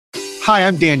Hi,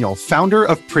 I'm Daniel, founder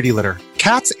of Pretty Litter.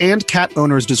 Cats and cat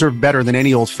owners deserve better than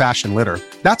any old-fashioned litter.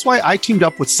 That's why I teamed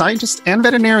up with scientists and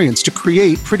veterinarians to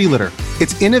create Pretty Litter.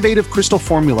 Its innovative crystal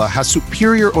formula has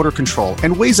superior odor control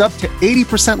and weighs up to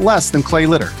 80% less than clay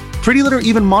litter. Pretty Litter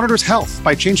even monitors health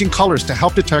by changing colors to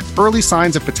help detect early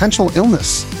signs of potential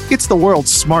illness. It's the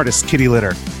world's smartest kitty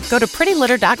litter. Go to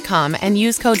prettylitter.com and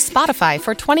use code SPOTIFY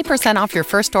for 20% off your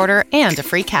first order and a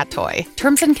free cat toy.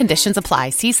 Terms and conditions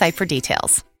apply. See site for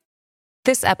details.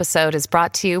 This episode is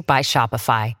brought to you by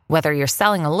Shopify. Whether you're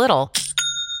selling a little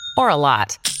or a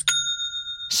lot,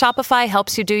 Shopify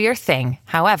helps you do your thing,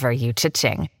 however you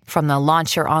cha-ching. From the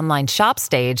launch your online shop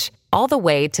stage, all the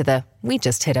way to the we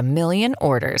just hit 1 million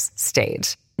orders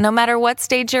stage. No matter what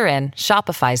stage you're in,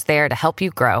 Shopify's there to help you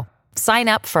grow. Sign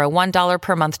up for a $1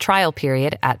 per month trial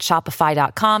period at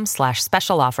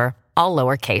shopify.com/special offer, all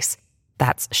lowercase.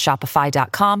 That's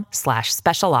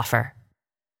shopify.com/special offer.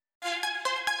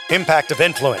 Impact of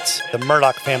Influence, the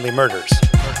Murdaugh family murders.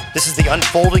 This is the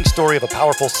unfolding story of a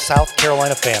powerful South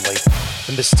Carolina family,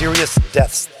 the mysterious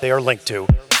deaths they are linked to,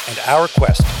 and our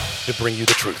quest to bring you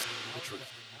the truth.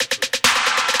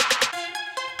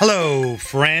 Hello,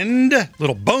 friend.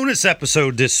 Little bonus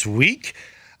episode this week.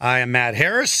 I am Matt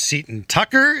Harris. Seton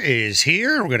Tucker is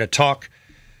here. We're going to talk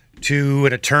to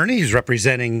an attorney who's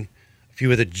representing a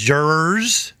few of the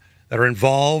jurors that are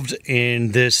involved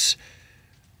in this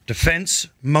defense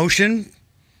motion.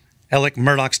 Alec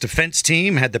Murdaugh's defense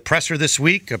team had the presser this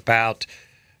week about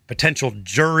potential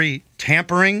jury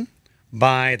tampering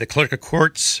by the clerk of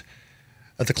courts,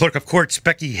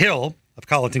 Becky Hill of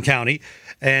Colleton County.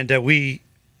 And we,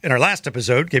 in our last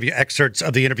episode, gave you excerpts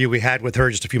of the interview we had with her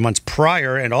just a few months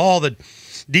prior, and all the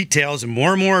details and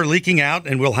more are leaking out,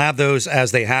 and we'll have those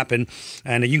as they happen.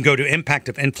 And you can go to Impact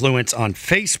of Influence on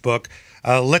Facebook.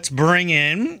 Let's bring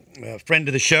in a friend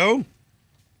of the show.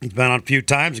 He's been on a few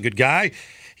times, a good guy.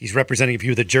 He's representing a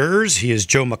few of the jurors. He is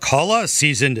Joe McCullough, a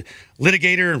seasoned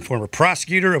litigator and former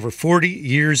prosecutor, over 40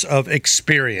 years of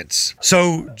experience.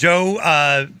 So,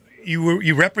 Joe,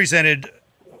 you represented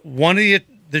one of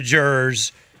the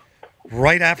jurors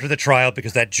right after the trial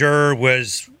because that juror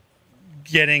was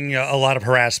getting a lot of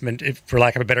harassment, for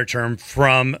lack of a better term,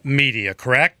 from media,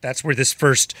 correct? That's where this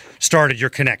first started,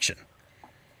 your connection.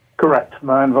 Correct.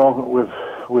 My involvement with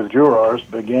Jurors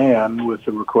began with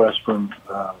the request from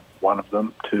one of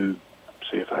them to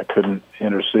see if I couldn't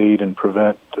intercede and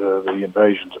prevent the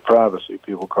invasions of privacy,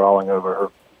 people crawling over her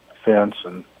fence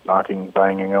and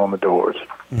banging on the doors.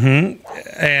 Mm-hmm.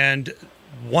 And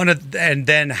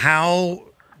then how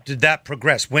did that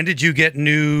progress? When did you get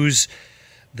news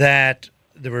that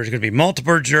there was going to be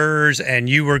multiple jurors and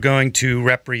you were going to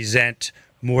represent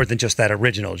more than just that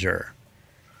original juror?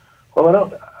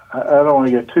 Well, I don't want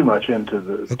to get too much into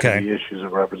the issues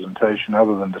of representation,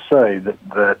 other than to say that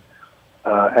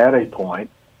at a point,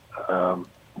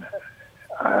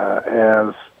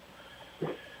 as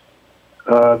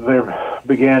there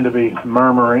began to be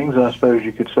murmurings, I suppose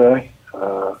you could say,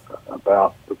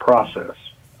 about the process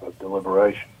of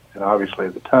deliberation. And obviously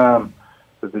at the time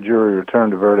that the jury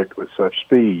returned a verdict with such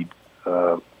speed,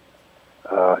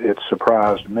 it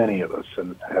surprised many of us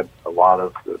and had a lot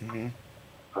of the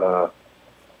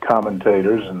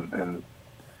commentators and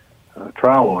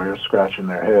trial lawyers scratching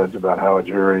their heads about how a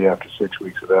jury, after 6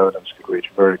 weeks of evidence, could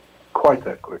reach a verdict quite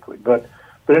that quickly. But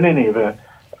in any event,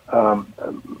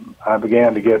 I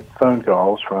began to get phone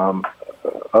calls from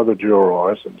other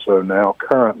jurors, and so now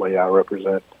currently I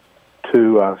represent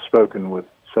two. I've spoken with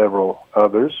several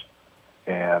others,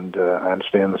 and I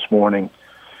understand this morning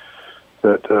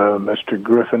that Mr.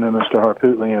 Griffin and Mr.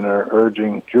 Harpootlian are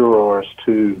urging jurors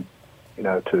to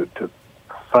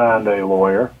find a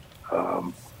lawyer,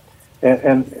 and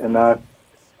I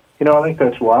think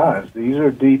that's wise. These are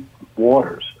deep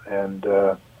waters, and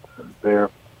they're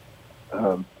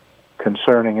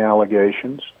concerning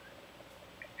allegations,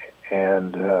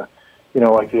 and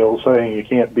like the old saying, you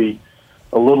can't be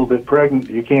a little bit pregnant.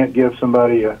 You can't give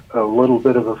somebody a little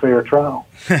bit of a fair trial.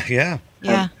 Yeah.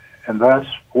 And that's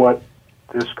what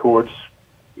this court's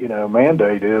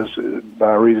mandate is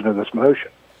by reason of this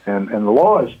motion, and the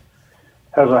law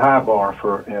has a high bar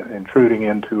for intruding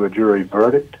into a jury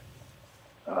verdict,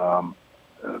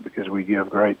 because we give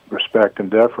great respect and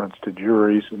deference to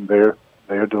juries and their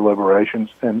deliberations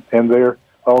and their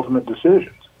ultimate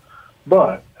decisions.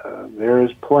 But there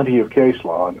is plenty of case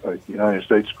law in a United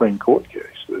States Supreme Court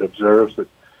case that observes that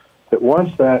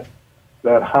once that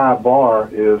high bar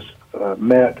is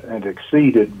met and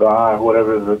exceeded by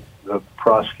whatever the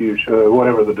prosecution,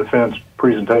 whatever the defense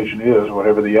presentation is,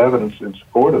 whatever the evidence in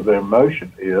support of their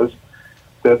motion is,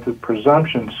 that the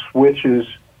presumption switches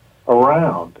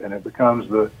around and it becomes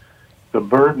the the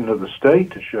burden of the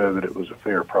state to show that it was a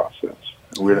fair process.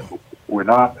 We're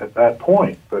not at that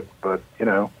point, but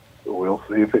we'll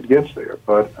see if it gets there.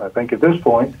 But I think at this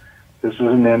point, this is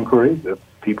an inquiry. The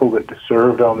people that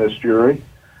served on this jury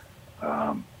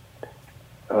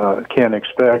can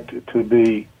expect to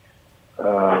be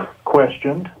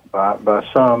questioned by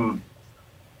some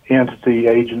entity,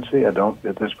 agency. I don't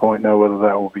at this point know whether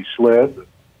that will be SLED, the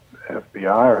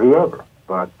FBI, or whoever.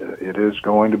 But it is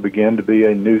going to begin to be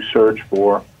a new search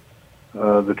for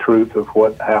the truth of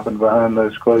what happened behind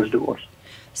those closed doors.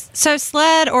 So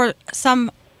SLED or some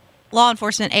law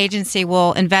enforcement agency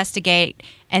will investigate,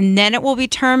 and then it will be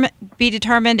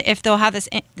determined if they'll have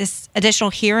this additional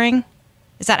hearing?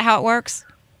 Is that how it works?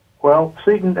 Well,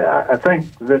 Seton, I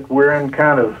think that we're in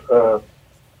kind of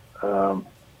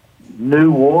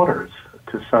new waters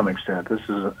to some extent. This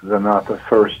is not the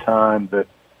first time that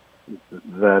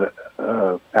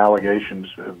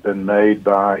allegations have been made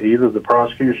by either the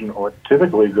prosecution or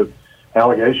typically the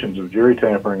allegations of jury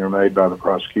tampering are made by the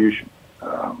prosecution.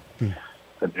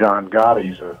 John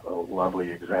Gotti's a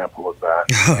lovely example of that.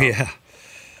 Oh, yeah.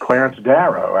 Clarence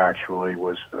Darrow actually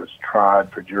was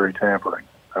tried for jury tampering,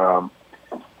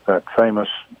 that famous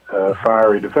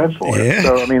fiery defense lawyer. Yeah.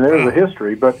 So, I mean, there's a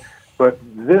history, but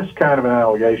this kind of an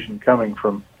allegation coming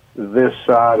from this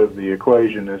side of the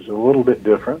equation is a little bit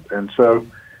different. And so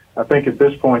I think at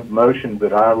this point, the motion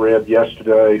that I read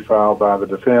yesterday filed by the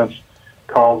defense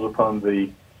calls upon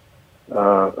the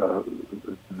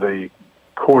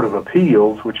Court of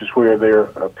Appeals, which is where their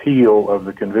appeal of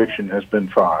the conviction has been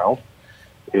filed.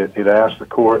 It asked the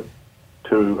court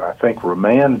to, I think,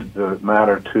 remand the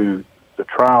matter to the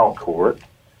trial court.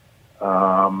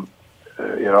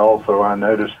 It also, I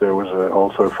noticed there was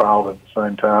also filed at the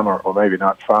same time, or maybe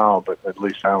not filed, but at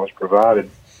least I was provided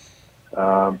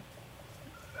a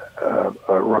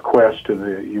request to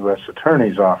the U.S.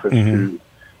 Attorney's Office to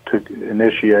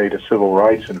initiate a civil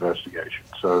rights investigation.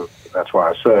 So that's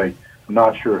why I say I'm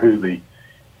not sure who the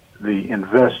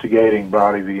investigating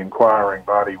body, the inquiring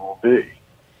body will be.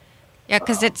 Yeah,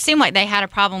 because it seemed like they had a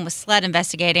problem with SLED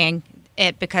investigating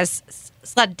it because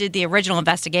SLED did the original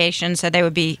investigation, so they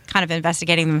would be kind of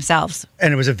investigating themselves.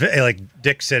 And it was, like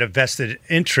Dick said, a vested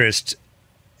interest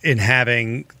in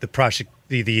having the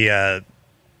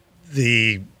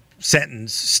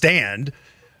sentence stand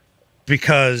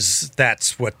because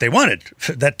that's what they wanted.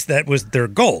 That was their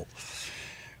goal.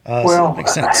 So that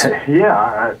makes sense. Yeah,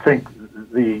 I think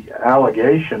the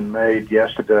allegation made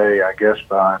yesterday, I guess,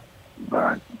 by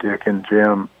Dick and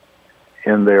Jim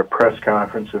in their press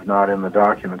conference, if not in the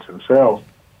documents themselves,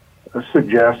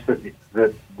 suggests that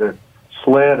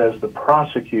SLED, as the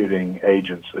prosecuting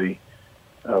agency,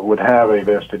 would have a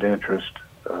vested interest,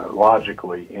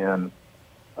 logically, in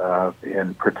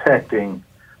protecting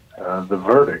the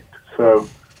verdict. So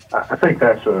I think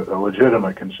that's a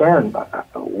legitimate concern.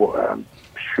 I'm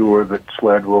sure that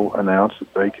SLED will announce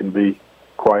that they can be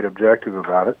quite objective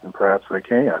about it, and perhaps they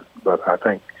can. But I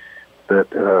think that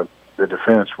the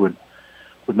defense would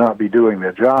not be doing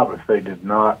their job if they did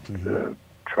not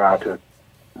try to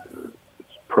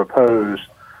propose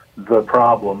the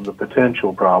problem, the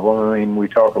potential problem. I mean, we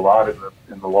talk a lot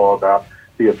in the law about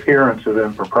the appearance of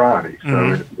impropriety.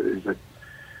 So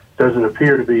does it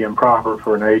appear to be improper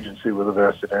for an agency with a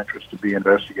vested interest to be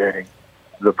investigating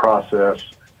the process?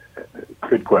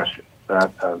 Good question.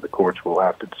 That the courts will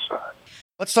have to decide.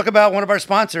 Let's talk about one of our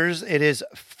sponsors. It is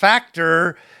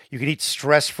Factor. You can eat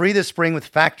stress-free this spring with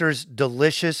Factor's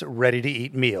delicious,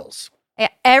 ready-to-eat meals.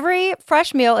 Every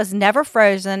fresh meal is never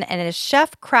frozen and it is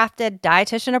chef-crafted,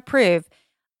 dietitian-approved,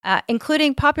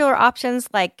 including popular options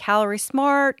like Calorie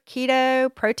Smart,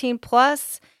 Keto, Protein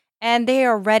Plus, and they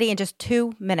are ready in just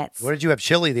 2 minutes. Where did you have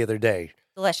chili the other day?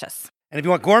 Delicious. And if you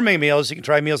want gourmet meals, you can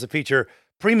try meals that feature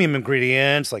premium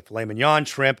ingredients like filet mignon,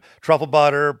 shrimp, truffle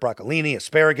butter, broccolini,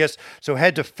 asparagus. So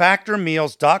head to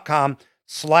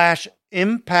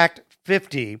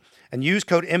factormeals.com/impact50 and use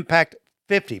code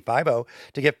IMPACT50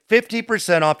 to get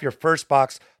 50% off your first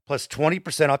box plus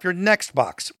 20% off your next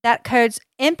box. That code's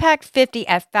IMPACT50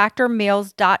 at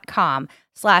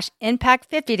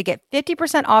factormeals.com/impact50 to get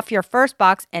 50% off your first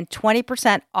box and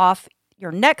 20% off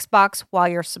your next box while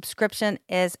your subscription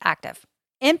is active.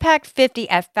 Impact50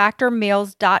 at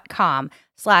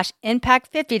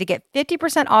factormeals.com/impact50 to get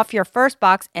 50% off your first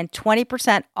box and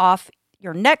 20% off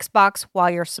your next box while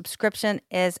your subscription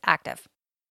is active.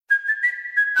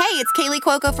 Hey, it's Kaylee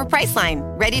Cuoco for Priceline.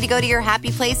 Ready to go to your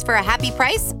happy place for a happy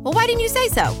price? Well, why didn't you say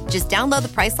so? Just download the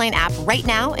Priceline app right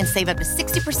now and save up to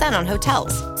 60% on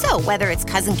hotels. So whether it's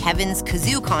Cousin Kevin's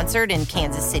Kazoo Concert in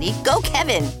Kansas City, go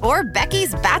Kevin, or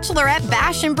Becky's Bachelorette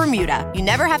Bash in Bermuda, you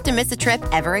never have to miss a trip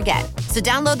ever again. So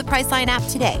download the Priceline app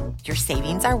today. Your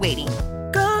savings are waiting.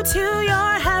 Go to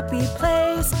your happy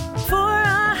place for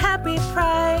a happy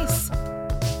price.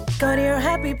 Go to your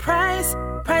happy price,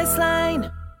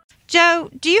 Priceline. Joe,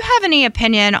 do you have any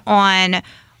opinion on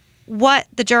what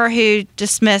the juror who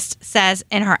dismissed says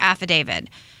in her affidavit?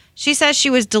 She says she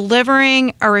was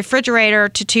delivering a refrigerator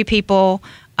to two people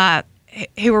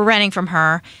who were renting from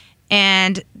her,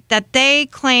 and that they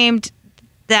claimed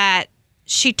that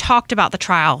she talked about the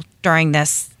trial during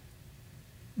this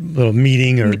little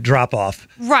meeting or drop off.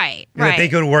 Right. That they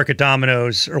go to work at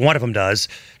Domino's, or one of them does,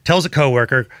 tells a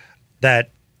coworker that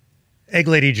Egg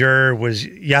Lady juror was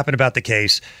yapping about the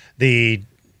case. The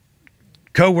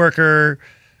coworker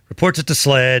reports it to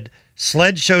SLED.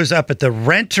 SLED shows up at the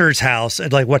renter's house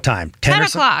at like what time? 10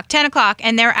 o'clock. 10 o'clock.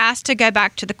 And they're asked to go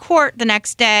back to the court the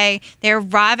next day. They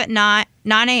arrive at 9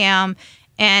 a.m.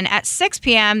 And at 6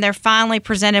 p.m., they're finally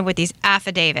presented with these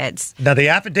affidavits. Now, the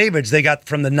affidavits they got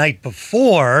from the night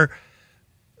before,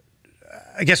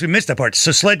 I guess we missed that part.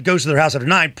 So SLED goes to their house after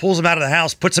 9, pulls them out of the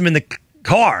house, puts them in the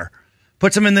car,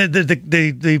 puts them in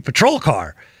the patrol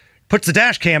car, puts the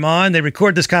dash cam on. They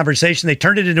record this conversation. They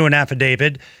turn it into an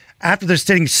affidavit. After they're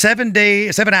sitting 7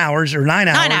 hours or 9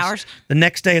 hours the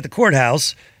next day at the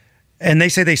courthouse, and they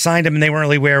say they signed them and they weren't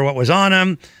really aware of what was on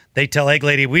them. They tell Egg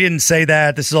Lady, we didn't say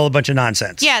that. This is all a bunch of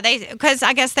nonsense. Yeah, because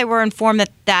I guess they were informed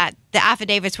that the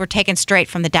affidavits were taken straight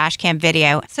from the dash cam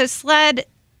video. So SLED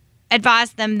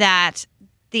advised them that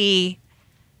the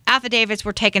affidavits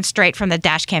were taken straight from the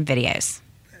dash cam videos.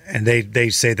 And they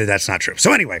say that that's not true.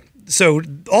 So anyway,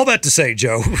 all that to say,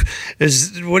 Joe,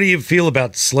 is what do you feel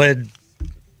about SLED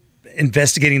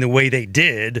investigating the way they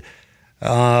did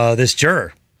this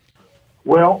juror?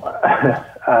 Well,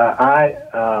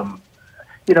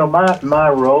 my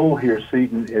role here,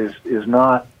 Seaton, is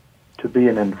not to be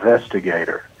an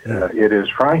investigator. It is,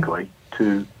 frankly,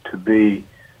 to be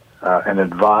an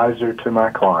advisor to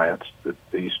my clients,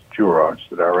 these jurors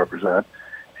that I represent,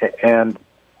 and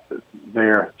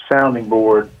their sounding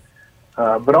board,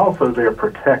 but also their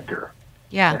protector.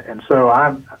 Yeah. And so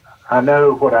I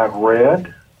know what I've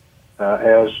read,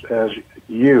 as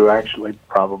you actually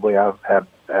probably have had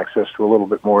access to a little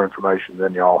bit more information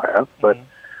than y'all have, but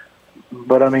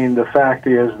I mean, the fact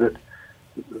is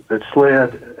that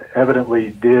SLED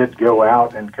evidently did go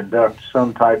out and conduct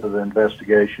some type of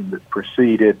investigation that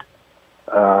preceded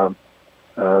the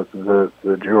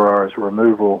juror's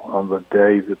removal on the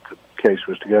day that the case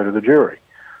was to go to the jury.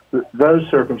 Those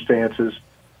circumstances,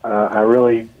 I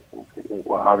really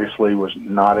obviously was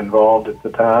not involved at the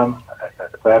time.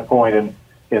 At that point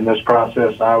in this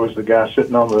process, I was the guy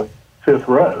sitting on the fifth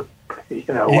row,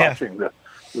 watching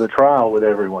the trial with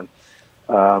everyone.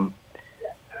 And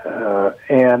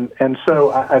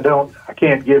so I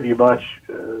can't give you much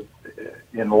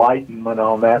enlightenment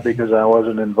on that because I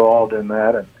wasn't involved in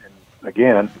that. And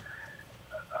again,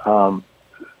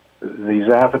 these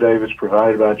affidavits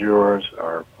provided by jurors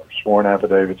are sworn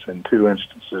affidavits in two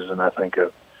instances, and I think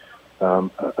a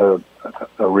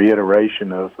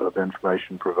reiteration of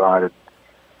information provided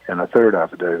in a third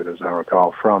affidavit, as I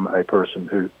recall, from a person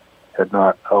who had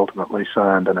not ultimately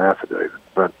signed an affidavit.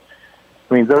 But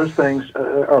I mean, those things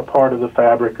are part of the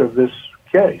fabric of this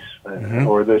case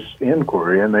or this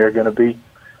inquiry, and they're going to be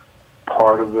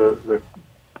part of the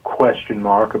question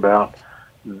mark about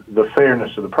the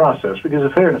fairness of the process, because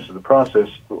the fairness of the process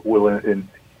will,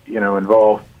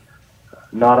 involve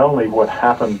not only what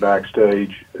happened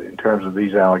backstage in terms of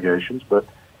these allegations, but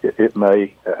it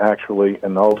may actually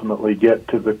and ultimately get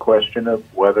to the question of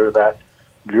whether that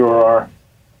juror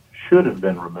should have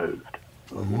been removed.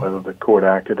 Whether the court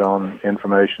acted on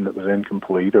information that was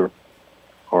incomplete or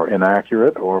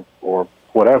inaccurate or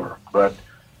whatever. But,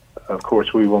 of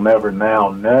course, we will never now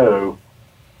know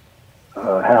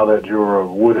how that juror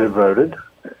would have voted,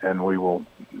 and we will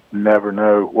never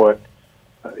know what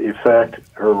effect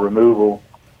her removal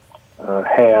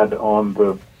had on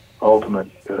the ultimate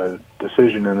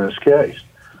decision in this case.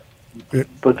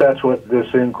 But that's what this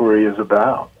inquiry is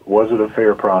about. Was it a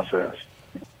fair process?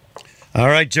 All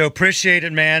right, Joe. Appreciate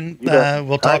it, man.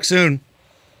 We'll talk soon.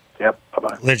 Yep.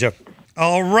 Bye-bye. Later, Joe.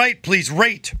 All right. Please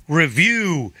rate,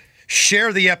 review,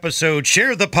 share the episode,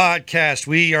 share the podcast.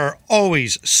 We are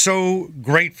always so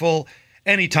grateful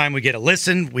anytime we get a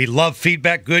listen. We love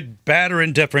feedback, good, bad, or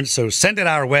indifferent. So send it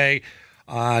our way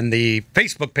on the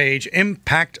Facebook page,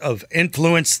 Impact of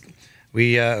Influence.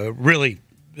 We really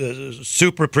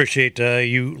super appreciate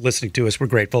you listening to us. We're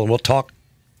grateful, and we'll talk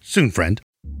soon, friend.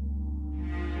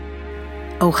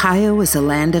 Ohio is a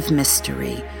land of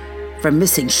mystery, from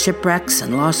missing shipwrecks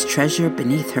and lost treasure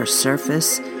beneath her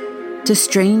surface to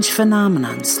strange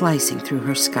phenomenon slicing through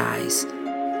her skies.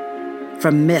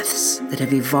 From myths that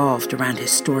have evolved around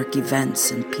historic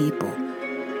events and people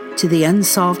to the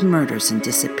unsolved murders and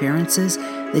disappearances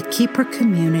that keep her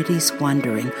communities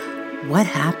wondering what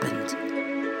happened.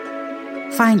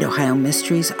 Find Ohio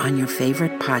Mysteries on your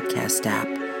favorite podcast app,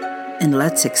 and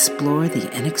let's explore the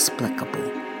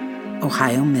inexplicable.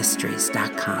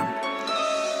 OhioMysteries.com.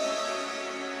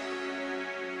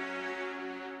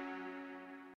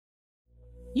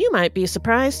 You might be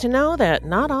surprised to know that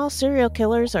not all serial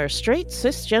killers are straight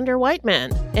cisgender white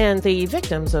men, and the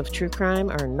victims of true crime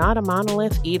are not a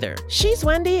monolith either. She's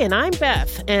Wendy and I'm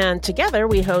Beth, and together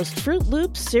we host Fruit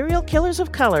Loops Serial Killers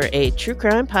of Color, a true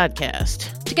crime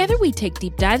podcast. Together we take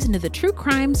deep dives into the true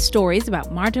crime stories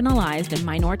about marginalized and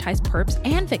minoritized perps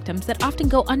and victims that often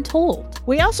go untold.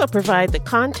 We also provide the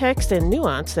context and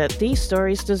nuance that these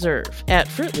stories deserve. At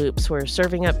Fruit Loops, we're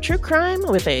serving up true crime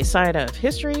with a side of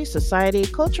history, society,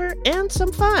 culture, and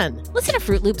some fun. Listen to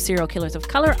Fruit Loops Serial Killers of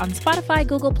Color on Spotify,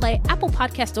 Google Play, Apple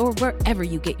Podcasts, or wherever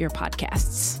you get your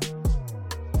podcasts.